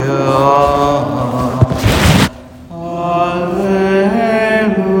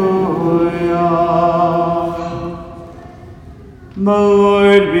The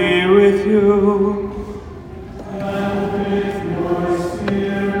Lord be with you. And with your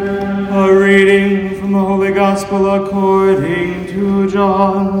spirit. A reading from the Holy Gospel according to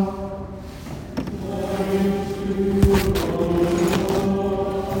John.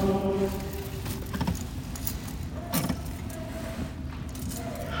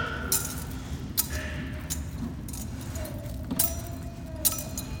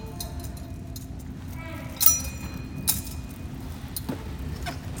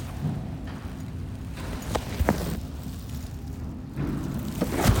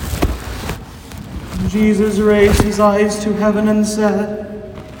 Jesus raised his eyes to heaven and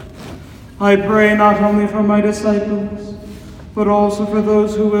said, I pray not only for my disciples, but also for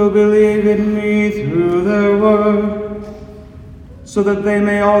those who will believe in me through their word, so that they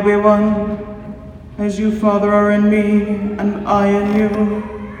may all be one, as you, Father, are in me, and I in you,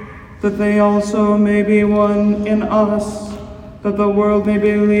 that they also may be one in us, that the world may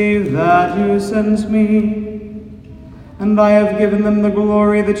believe that you sent me. And I have given them the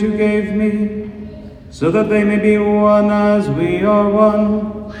glory that you gave me, so that they may be one as we are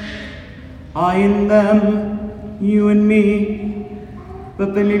one. I in them, you in me,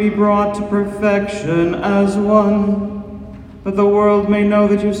 that they may be brought to perfection as one, that the world may know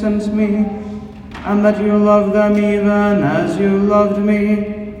that you sent me, and that you love them even as you loved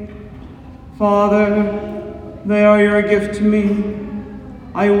me. Father, they are your gift to me.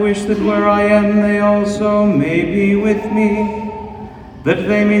 I wish that where I am they also may be with me, that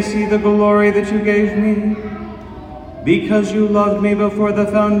they may see the glory that you gave me, because you loved me before the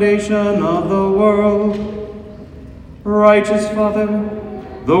foundation of the world. Righteous Father,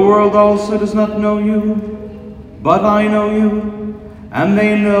 the world also does not know you, but I know you, and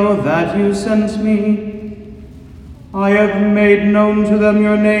they know that you sent me. I have made known to them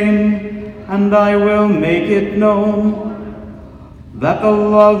your name, and I will make it known, that the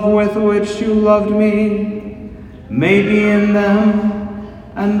love with which you loved me may be in them,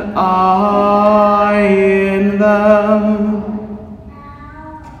 and I in them.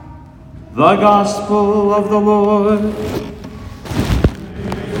 The Gospel of the Lord.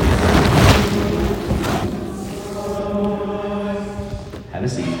 Have a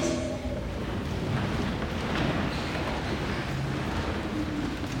seat.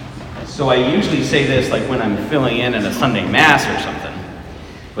 So I usually say this like when I'm filling in a Sunday Mass or something.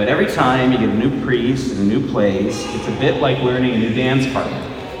 But every time you get a new priest and a new place, it's a bit like learning a new dance part.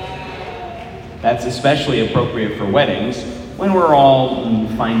 That's especially appropriate for weddings, when we're all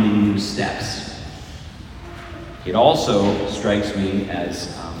finding new steps. It also strikes me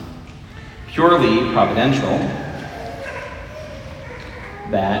as purely providential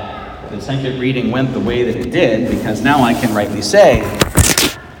that the second reading went the way that it did, because now I can rightly say,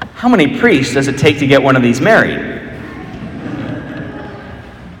 how many priests does it take to get one of these married?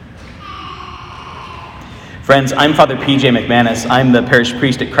 Friends, I'm Father P.J. McManus. I'm the parish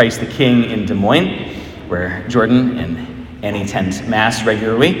priest at Christ the King in Des Moines, where Jordan and Annie attend Mass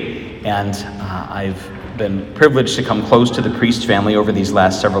regularly. And I've been privileged to come close to the priest family over these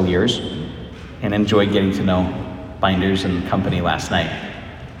last several years and enjoyed getting to know Binders and company last night.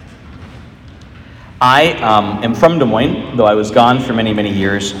 I am from Des Moines, though I was gone for many, many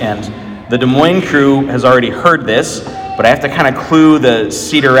years. And the Des Moines crew has already heard this, but I have to kind of clue the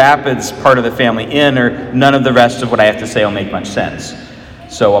Cedar Rapids part of the family in, or none of the rest of what I have to say will make much sense.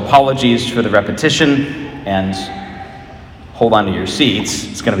 So apologies for the repetition, and hold on to your seats.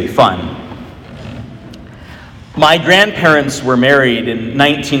 It's going to be fun. My grandparents were married in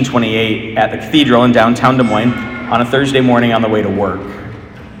 1928 at the cathedral in downtown Des Moines on a Thursday morning on the way to work.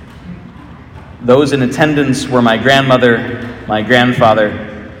 Those in attendance were my grandmother, my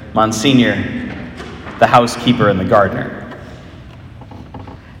grandfather, Monsignor, the housekeeper, and the gardener.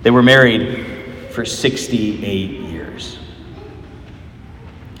 They were married for 68 years.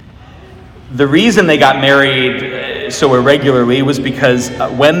 The reason they got married so irregularly was because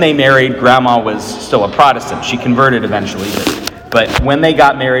when they married, Grandma was still a Protestant. She converted eventually, but when they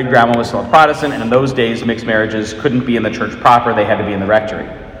got married, Grandma was still a Protestant, and in those days, mixed marriages couldn't be in the church proper. They had to be in the rectory.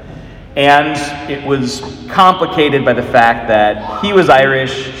 And it was complicated by the fact that he was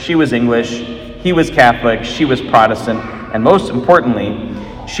Irish, she was English, he was Catholic, she was Protestant, and most importantly,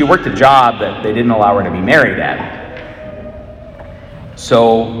 she worked a job that they didn't allow her to be married at.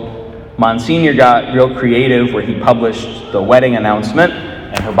 So Monsignor got real creative where he published the wedding announcement,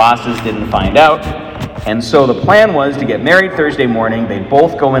 and her bosses didn't find out. And so the plan was to get married Thursday morning, they'd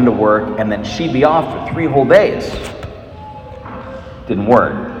both go into work, and then she'd be off for 3 whole days. Didn't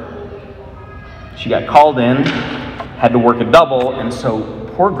work. She got called in, had to work a double, and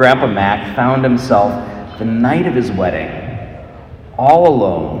so poor Grandpa Mac found himself the night of his wedding, all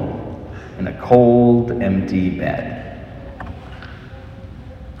alone in a cold, empty bed.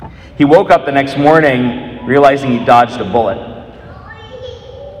 He woke up the next morning realizing he dodged a bullet,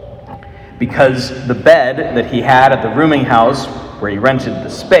 because the bed that he had at the rooming house where he rented the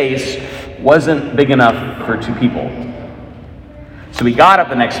space wasn't big enough for 2 people. So he got up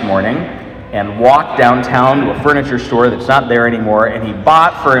the next morning and walked downtown to a furniture store that's not there anymore, and he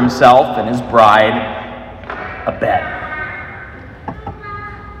bought for himself and his bride a bed.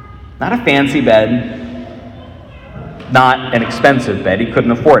 Not a fancy bed, not an expensive bed, he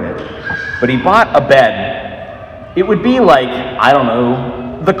couldn't afford it. But he bought a bed. It would be like, I don't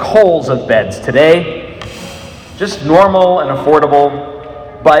know, the Kohl's of beds today. Just normal and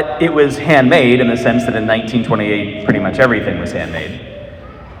affordable, but it was handmade in the sense that in 1928, pretty much everything was handmade.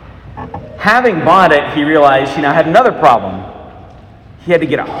 Having bought it, he realized he now had another problem. He had to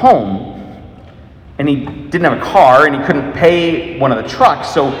get it home, and he didn't have a car, and he couldn't pay one of the trucks,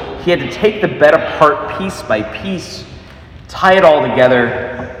 so he had to take the bed apart piece by piece, tie it all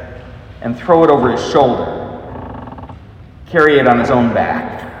together, and throw it over his shoulder. Carry it on his own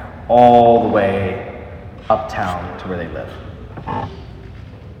back, all the way uptown to where they live. I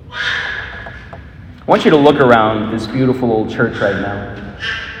want you to look around this beautiful old church right now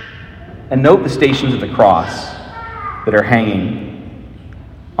and note the Stations of the Cross that are hanging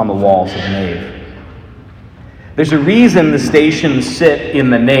on the walls of the nave. There's a reason the stations sit in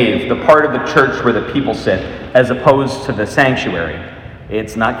the nave, the part of the church where the people sit, as opposed to the sanctuary.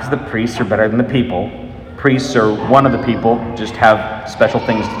 It's not because the priests are better than the people. Priests are one of the people, just have special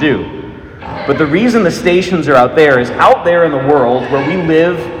things to do. But the reason the stations are out there is out there in the world where we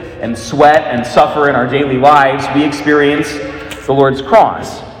live and sweat and suffer in our daily lives, we experience the Lord's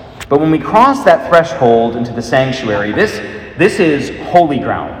cross. But when we cross that threshold into the sanctuary, this is holy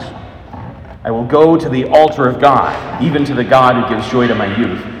ground. I will go to the altar of God, even to the God who gives joy to my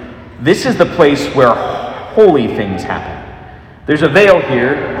youth. This is the place where holy things happen. There's a veil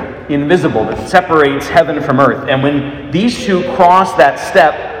here, invisible, that separates heaven from earth. And when these two cross that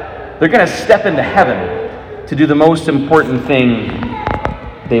step, they're going to step into heaven to do the most important thing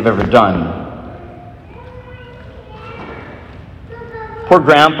they've ever done. Poor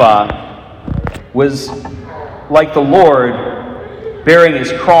Grandpa was like the Lord bearing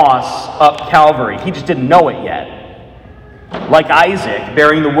his cross up Calvary. He just didn't know it yet. Like Isaac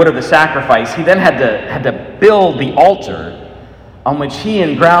bearing the wood of the sacrifice, he then had to build the altar on which he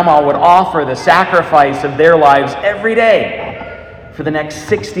and Grandma would offer the sacrifice of their lives every day for the next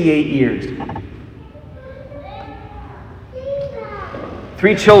 68 years.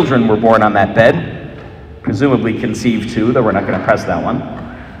 3 children were born on that bed, presumably conceived too, though we're not going to press that one.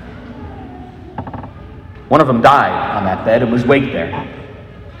 One of them died on that bed and was waked there.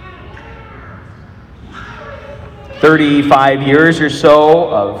 35 years or so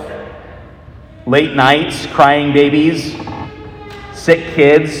of late nights, crying babies, sick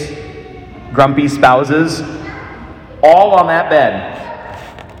kids, grumpy spouses, all on that bed.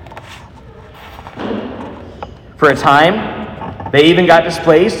 For a time, they even got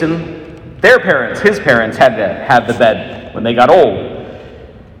displaced, and their parents, his parents, had to have the bed when they got old.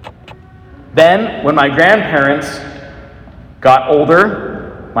 Then, when my grandparents got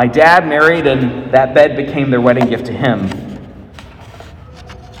older, my dad married, and that bed became their wedding gift to him.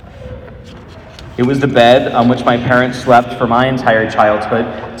 It was the bed on which my parents slept for my entire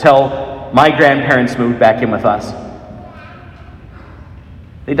childhood, till my grandparents moved back in with us.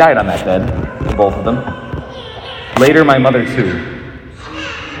 They died on that bed, both of them. Later, my mother too.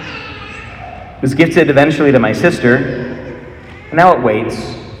 It was gifted eventually to my sister, and now it waits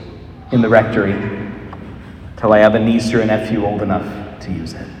in the rectory till I have a niece or a nephew old enough to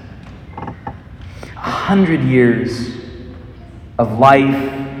use it. 100 years of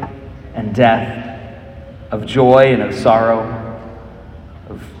life and death, of joy and of sorrow,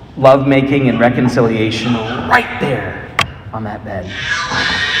 of lovemaking and reconciliation, right there on that bed.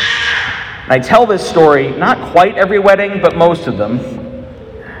 And I tell this story, not quite every wedding, but most of them,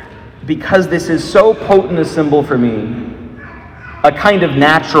 because this is so potent a symbol for me, a kind of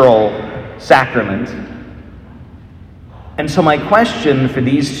natural sacrament. And so my question for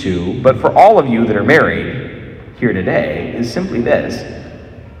these two, but for all of you that are married here today, is simply this.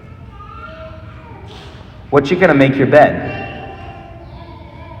 What you gonna make your bed?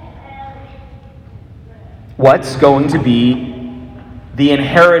 What's going to be the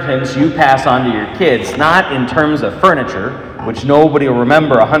inheritance you pass on to your kids, not in terms of furniture, which nobody will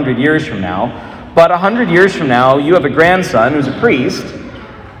remember 100 years from now, but 100 years from now, you have a grandson who's a priest,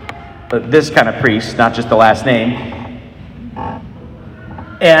 this kind of priest, not just the last name.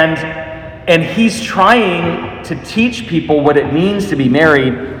 And he's trying to teach people what it means to be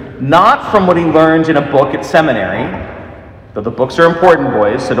married, not from what he learned in a book at seminary, though the books are important,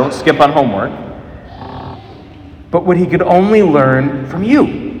 boys, so don't skip on homework, but what he could only learn from you,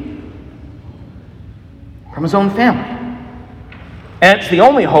 from his own family. And it's the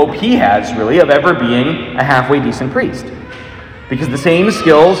only hope he has, really, of ever being a halfway decent priest. Because the same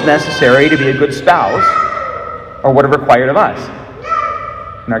skills necessary to be a good spouse are what are required of us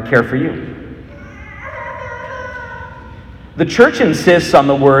in our care for you. The church insists on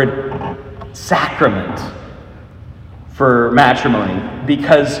the word sacrament for matrimony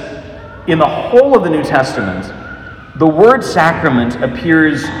because in the whole of the New Testament, the word sacrament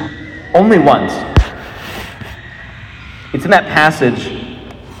appears only once. It's in that passage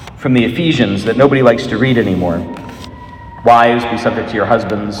from the Ephesians that nobody likes to read anymore. Wives, be subject to your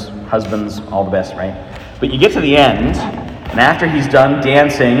husbands. Husbands, all the best, right? But you get to the end, and after he's done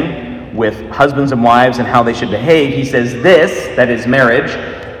dancing with husbands and wives and how they should behave, he says this, that is marriage,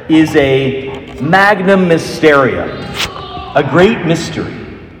 is a magnum mysterium, a great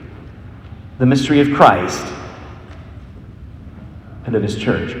mystery, the mystery of Christ and of his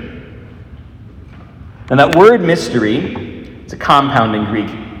church. And that word mystery, it's a compound in Greek.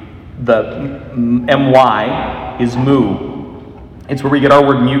 The my is mu. It's where we get our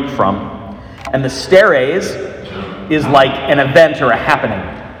word mute from. And the steres is like an event or a happening.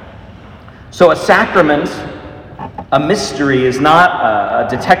 So a sacrament, a mystery, is not a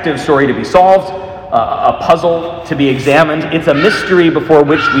detective story to be solved, a puzzle to be examined. It's a mystery before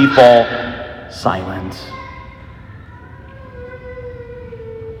which we fall silent.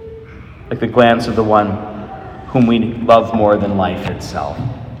 Like the glance of the one whom we love more than life itself.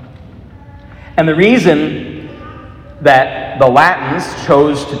 And the reason that the Latins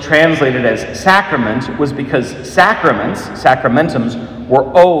chose to translate it as sacrament was because sacraments, sacramentums,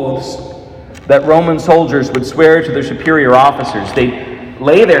 were oaths that Roman soldiers would swear to their superior officers. They'd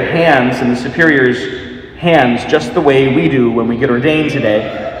lay their hands in the superior's hands just the way we do when we get ordained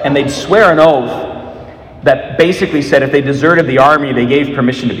today, and they'd swear an oath that basically said if they deserted the army, they gave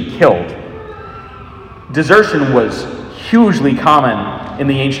permission to be killed. Desertion was hugely common in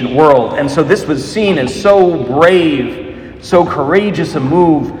the ancient world, and so this was seen as so brave, so courageous a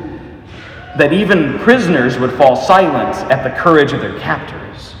move that even prisoners would fall silent at the courage of their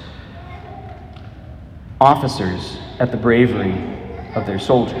captors, officers at the bravery of their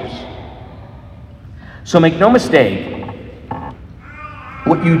soldiers. So make no mistake,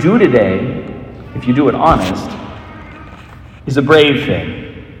 what you do today, if you do it honest, is a brave thing.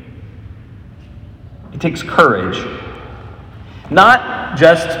 It takes courage. Not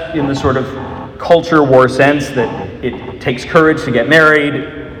just in the sort of culture war sense that it takes courage to get married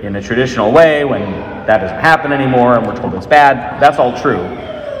in a traditional way when that doesn't happen anymore and we're told it's bad. That's all true.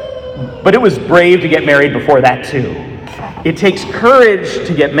 But it was brave to get married before that too. It takes courage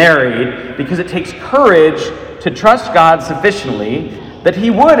to get married because it takes courage to trust God sufficiently that He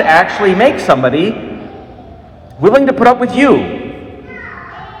would actually make somebody willing to put up with you.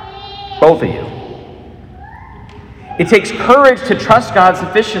 Both of you. It takes courage to trust God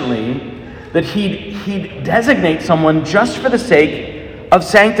sufficiently that He'd designate someone just for the sake of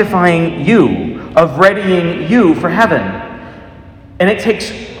sanctifying you, of readying you for heaven. And it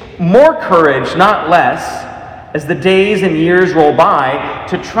takes more courage, not less, as the days and years roll by,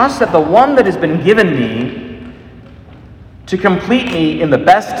 to trust that the one that has been given me to complete me in the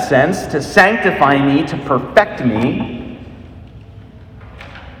best sense, to sanctify me, to perfect me,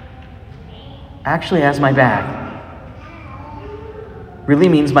 actually has my back. Really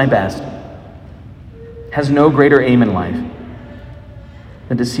means my best, has no greater aim in life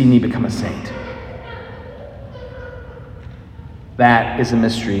than to see me become a saint. That is a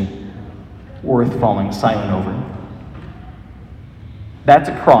mystery worth falling silent over. That's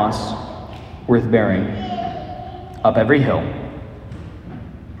a cross worth bearing up every hill.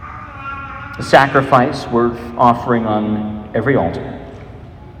 A sacrifice worth offering on every altar.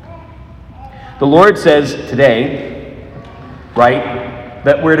 The Lord says today, right,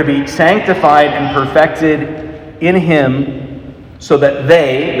 that we're to be sanctified and perfected in Him so that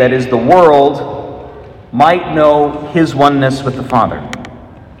they, that is the world, might know His oneness with the Father.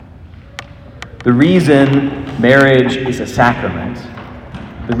 The reason marriage is a sacrament,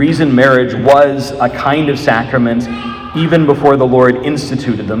 the reason marriage was a kind of sacrament even before the Lord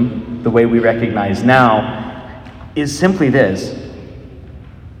instituted them the way we recognize now, is simply this.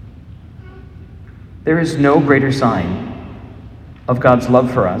 There is no greater sign of God's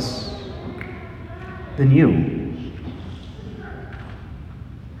love for us than you.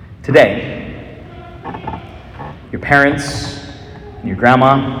 Today, your parents, and your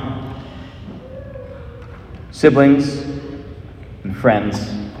grandma, siblings, and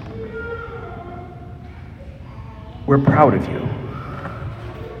friends, we're proud of you.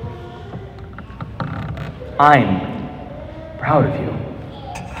 I'm proud of you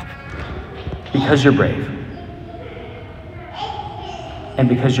because you're brave and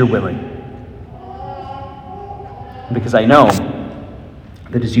because you're willing. And because I know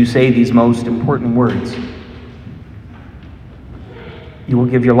that as you say these most important words, you will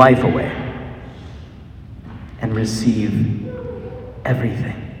give your life away and receive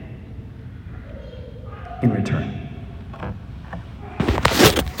everything in return.